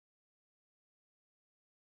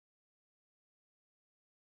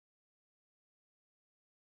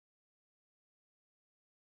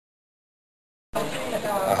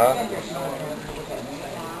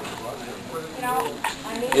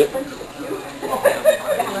Yep.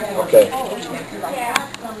 Okay.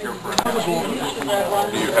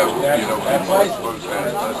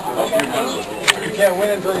 You can't win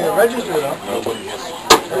until you register them.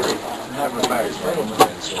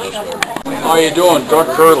 How you doing? Doug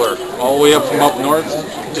Curler, all the way up from up north.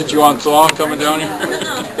 Did you on thaw coming down here?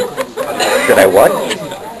 Did I what?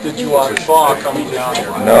 Did you on thaw coming down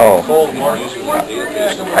here? No. Cold north.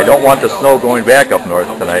 I don't want the snow going back up north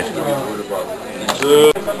tonight.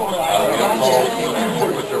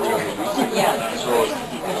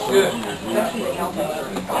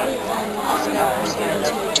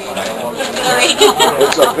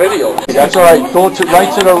 It's a video. That's all right. Go to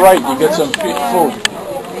right to the right. You get some food.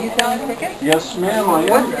 Are you selling tickets? Yes, ma'am. I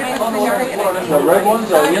am. The red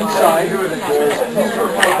ones are inside.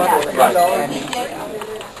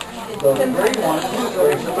 The gray ones.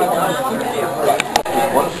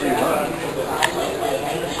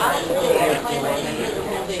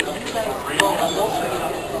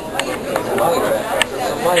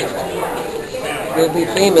 You'll be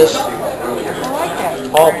famous. I like that.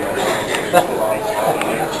 Oh.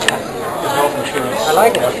 I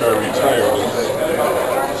like it. After I retired, it was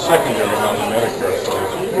secondary, not the Medicare, so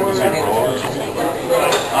it was even older.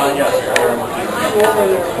 Yes.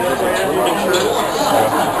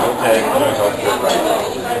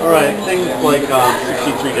 All right, things like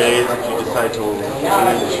 63 days if you decide to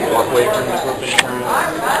walk away from your group insurance,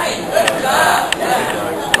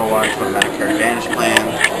 go on to a Medicare Advantage plan.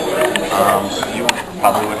 You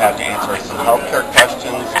probably would have to answer some healthcare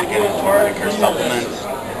questions to get into a Medicare supplement.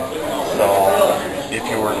 So if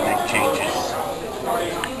you were to make changes.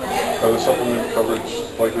 Are the supplement coverage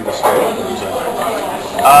likely to stay up?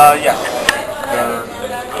 Yes. They're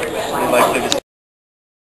pretty likely to stay.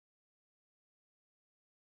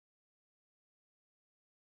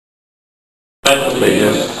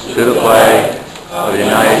 Allegiance to the flag of the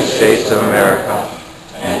United States of America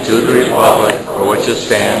and to the republic for which it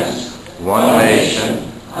stands, one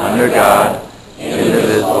nation, under God,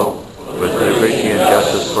 indivisible, with liberty and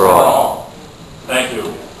justice for all. Thank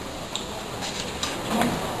you.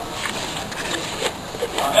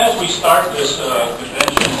 As we start this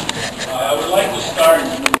convention, I would like to start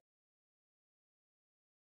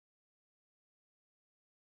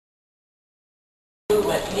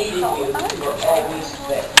needed you were always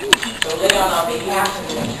there. So Leon, on behalf of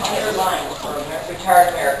the entire line for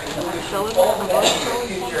retired Americans, we wish you all the best for the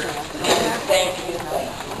future. Thank you.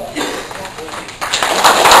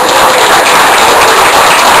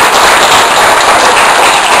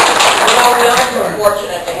 You know, we are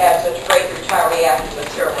fortunate to have such great retiree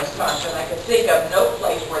activists here in Wisconsin. I can think of no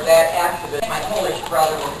place where that activist, my Polish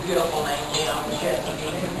brother with a beautiful name, Leon,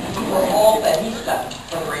 for all that he's done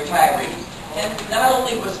for the retirees. And not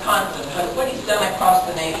only Wisconsin, but what he's done across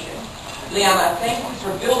the nation. Leon, I thank you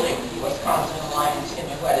for building the Wisconsin Alliance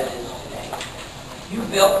into what it is today. You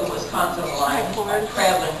built the Wisconsin Alliance by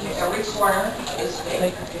traveling to every corner of the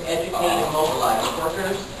state to educate and mobilize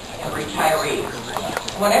workers and retirees.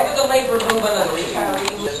 Whenever the labor movement of the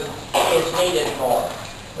retirees is needed more,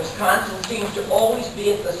 Wisconsin seems to always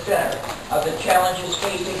be at the center of the challenges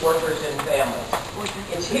facing workers and families.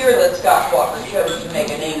 It's here that Scott Walker chose to make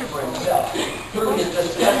a name for himself through his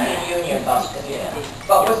disgusting union busting in.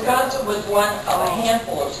 But Wisconsin was one of a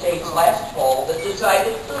handful of states last fall that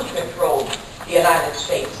decided who controlled the United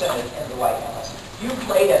States Senate and the White House. You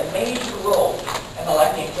played a major role in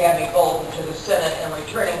electing Tammy Bolton to the Senate and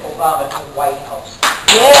returning Obama to the White House.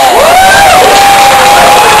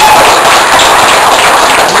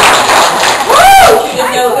 You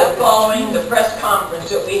should know that following the press conference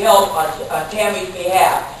that we held on Tammy's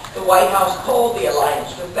behalf, the White House called the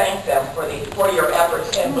Alliance to thank them for your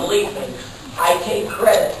efforts, and believe me, I take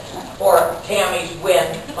credit for Tammy's win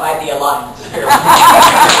by the Alliance.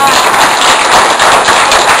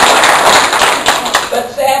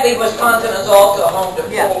 But sadly, Wisconsin is also home to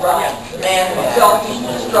Paul Ryan, the man whose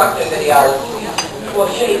self-destructive ideology will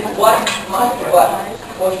shape much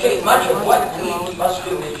of what we must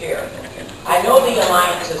do this year. I know the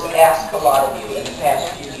Alliance has asked a lot of you in the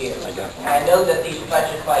past few years. I know that these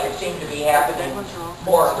budget fights seem to be happening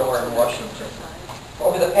more and more in Washington.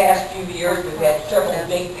 Over the past few years, we've had several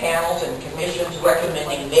big panels and commissions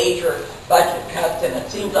recommending major budget cuts, and it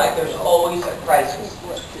seems like there's always a crisis.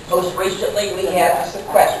 Most recently, we had the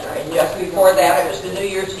sequester, and just before that, it was the New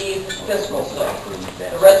Year's Eve fiscal stuff.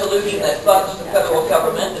 The resolution that funds the federal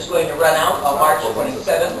government is going to run out on March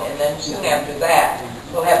 27th, and then soon after that,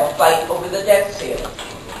 we'll have a fight over the debt ceiling.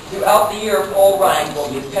 Throughout the year, Paul Ryan will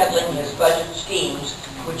be peddling his budget schemes,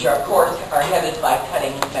 which of course are headed by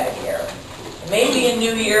cutting Medicare. Maybe a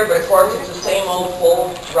new year, but of course it's the same old full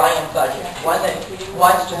Ryan budget, one that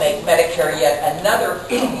wants to make Medicare yet another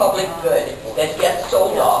public good that gets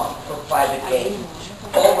sold off for private gain.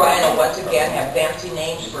 Paul Ryan will once again have fancy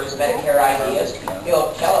names for his Medicare ideas.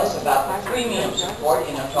 He'll tell us about the premium support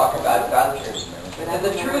and he'll talk about vouchers. But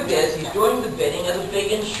the truth is he's doing the bidding of the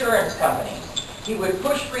big insurance companies. He would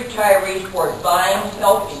push retirees toward buying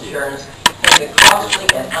health insurance in the costly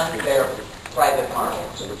and unfair private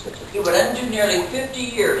markets. He would undo nearly 50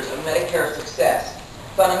 years of Medicare success,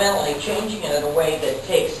 fundamentally changing it in a way that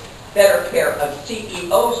takes better care of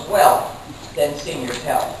CEOs' wealth than seniors'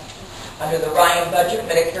 health. Under the Ryan budget,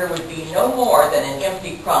 Medicare would be no more than an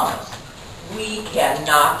empty promise. We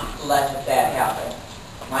cannot let that happen.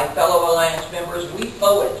 My fellow Alliance members, we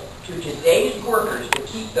owe it to today's workers to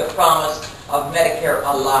keep the promise of Medicare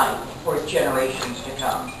alive for generations to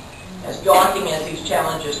come. As daunting as these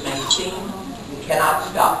challenges may seem, we cannot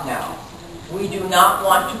stop now. We do not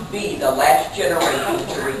want to be the last generation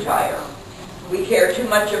to retire. We care too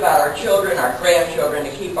much about our children, our grandchildren,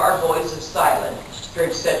 to keep our voices silent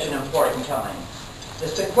during such an important time. The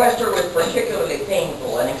sequester was particularly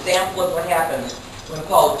painful, an example of what happens when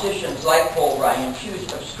politicians like Paul Ryan choose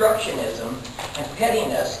obstructionism and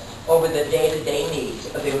pettiness over the day-to-day needs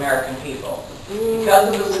of the American people.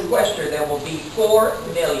 Because of the sequester, there will be 4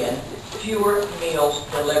 million fewer meals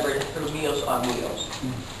delivered through Meals on Wheels.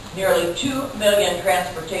 Nearly 2 million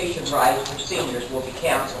transportation rides for seniors will be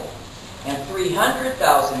canceled, and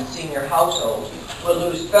 300,000 senior households will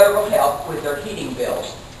lose federal help with their heating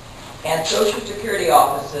bills. And Social Security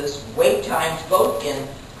offices, wait times both in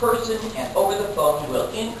person and over the phone will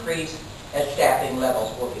increase as staffing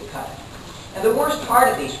levels will be cut. And the worst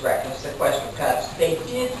part of these reckless sequester cuts, they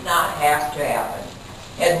did not have to happen.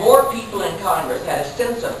 Had more people in Congress had a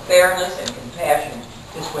sense of fairness and compassion,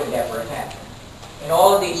 this would never have happened. In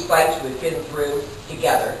all of these fights we've been through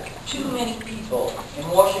together, too many people in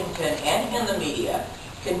Washington and in the media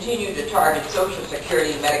continue to target Social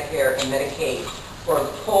Security, Medicare, and Medicaid for a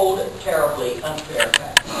cold, terribly unfair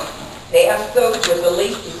cut. They ask those with the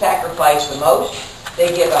least to sacrifice the most.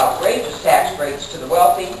 They give outrageous tax breaks to the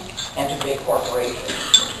wealthy and to big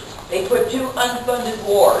corporations. They put 2 unfunded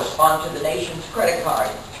wars onto the nation's credit card,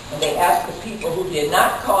 and they ask the people who did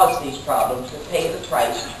not cause these problems to pay the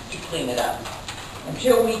price to clean it up.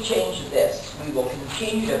 Until we change this, we will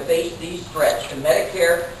continue to face these threats to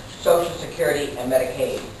Medicare, Social Security, and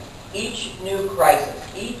Medicaid. Each new crisis,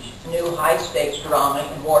 each new high-stakes drama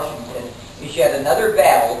in Washington is yet another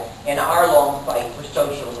battle in our long fight for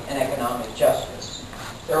social and economic justice.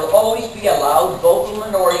 There will always be a loud, vocal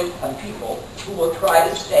minority of people who will try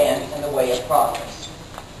to stand in the way of progress.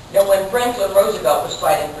 Now, when Franklin Roosevelt was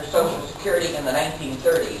fighting for Social Security in the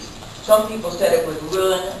 1930s, some people said it would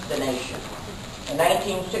ruin the nation. In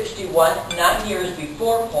 1961, 9 years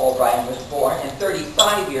before Paul Ryan was born and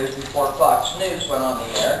 35 years before Fox News went on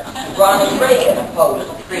the air, Ronald Reagan opposed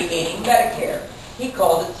creating Medicare. He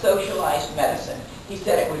called it socialized medicine. He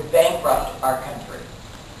said it would bankrupt our country.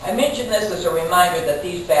 I mention this as a reminder that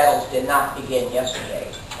these battles did not begin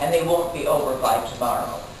yesterday, and they won't be over by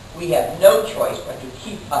tomorrow. We have no choice but to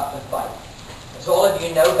keep up the fight. As all of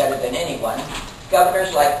you know better than anyone,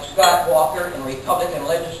 governors like Scott Walker and Republican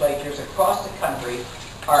legislatures across the country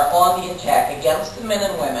are on the attack against the men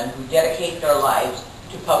and women who dedicate their lives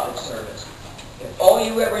to public service. If all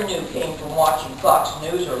you ever knew came from watching Fox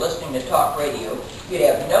News or listening to talk radio, you'd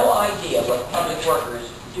have no idea what public workers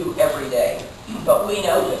do every day. But we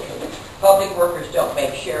know the truth. Public workers don't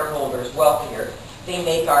make shareholders wealthier. They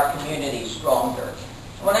make our communities stronger.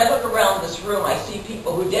 When I look around this room, I see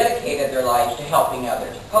people who dedicated their lives to helping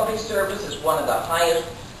others. Public service is one of the highest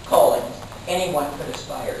callings anyone could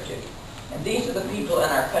aspire to. And these are the people in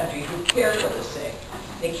our country who care for the sick.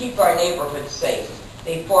 They keep our neighborhoods safe.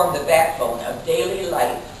 They form the backbone of daily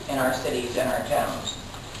life in our cities and our towns.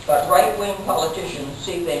 But right-wing politicians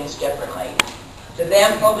see things differently. To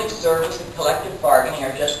them, public service and collective bargaining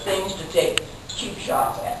are just things to take cheap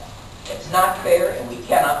shots at. It's not fair, and we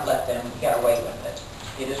cannot let them get away with it.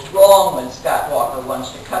 It is wrong when Scott Walker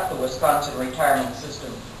wants to cut the Wisconsin retirement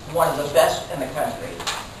system, one of the best in the country.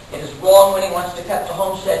 It is wrong when he wants to cut the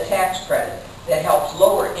homestead tax credit that helps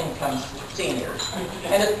lower-income seniors.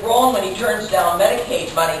 And it's wrong when he turns down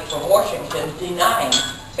Medicaid money from Washington, denying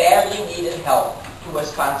badly needed help to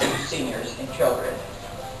Wisconsin seniors and children.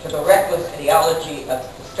 To the reckless ideology of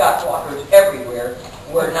the Scott Walkers everywhere,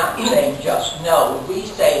 we're not saying just no, we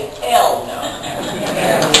say hell no.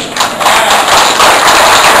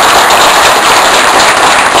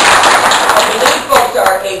 I believe folks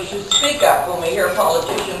our age should speak up when we hear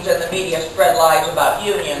politicians and the media spread lies about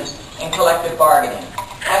unions and collective bargaining.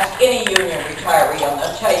 Ask any union retired retiree, I'm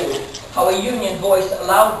going to tell you how a union voice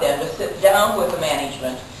allowed them to sit down with the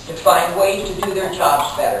management to find ways to do their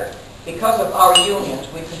jobs better. Because of our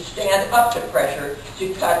unions, we could stand up to pressure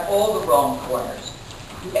to cut all the wrong corners.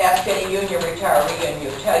 You ask any union retiree and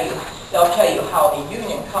they'll tell you how a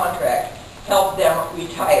union contract helped them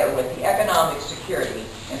retire with the economic security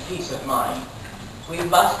and peace of mind. We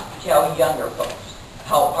must tell younger folks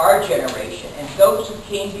how our generation and those who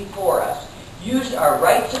came before us used our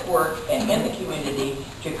rights at work and in the community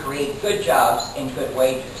to create good jobs and good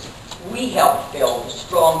wages. We helped build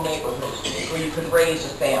strong neighborhoods where you could raise a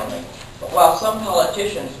family. But while some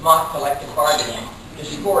politicians mock collective bargaining to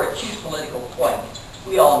score a cheap political point,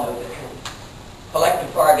 we all know the truth.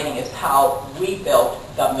 Collective bargaining is how we built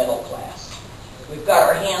the middle class. We've got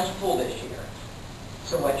our hands full this year.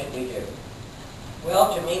 So what should we do?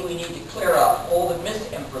 Well, to me, we need to clear up all the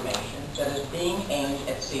misinformation that is being aimed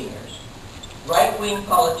at seniors. Right-wing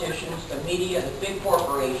politicians, the media, the big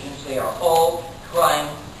corporations, they are all trying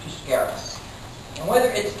to scare us. And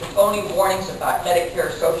whether it's the phony warnings about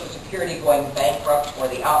Medicare, Social Security going bankrupt, or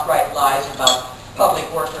the outright lies about public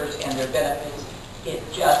workers and their benefits, it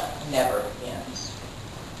just never ends.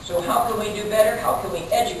 So how can we do better? How can we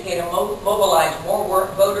educate and mobilize more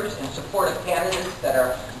voters in support of candidates that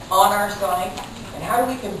are on our side? And how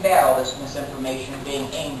do we combat all this misinformation being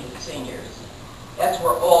aimed at seniors? That's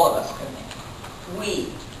where all of us come in.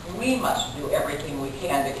 We must do everything we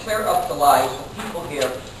can to clear up the lies that people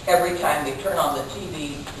hear every time they turn on the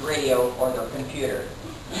TV, the radio, or their computer.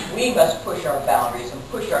 We must push our boundaries and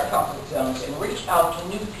push our comfort zones and reach out to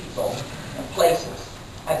new people and places.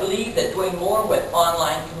 I believe that doing more with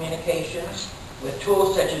online communications, with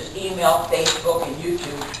tools such as email, Facebook, and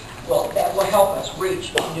YouTube, that will help us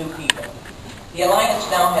reach new people. The Alliance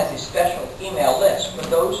now has a special email list for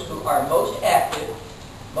those who are most active,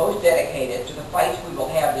 most dedicated to the fights we will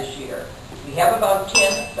have this year. We have about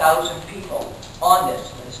 10,000 people on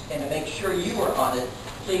this list, and to make sure you are on it,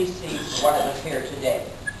 please see one of us here today.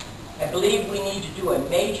 I believe we need to do a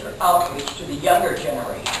major outreach to the younger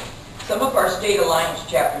generation. Some of our state alliance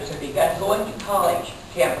chapters have begun going to college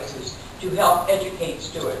campuses to help educate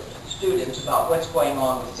students about what's going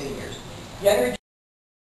on with seniors.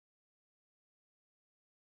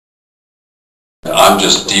 I'm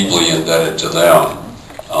just deeply indebted to them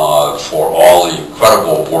for all the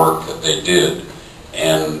incredible work that they did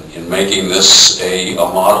and in making this a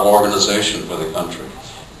model organization for the country.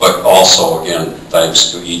 But also, again,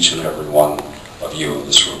 thanks to each and every one of you in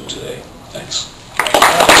this room today. Thanks.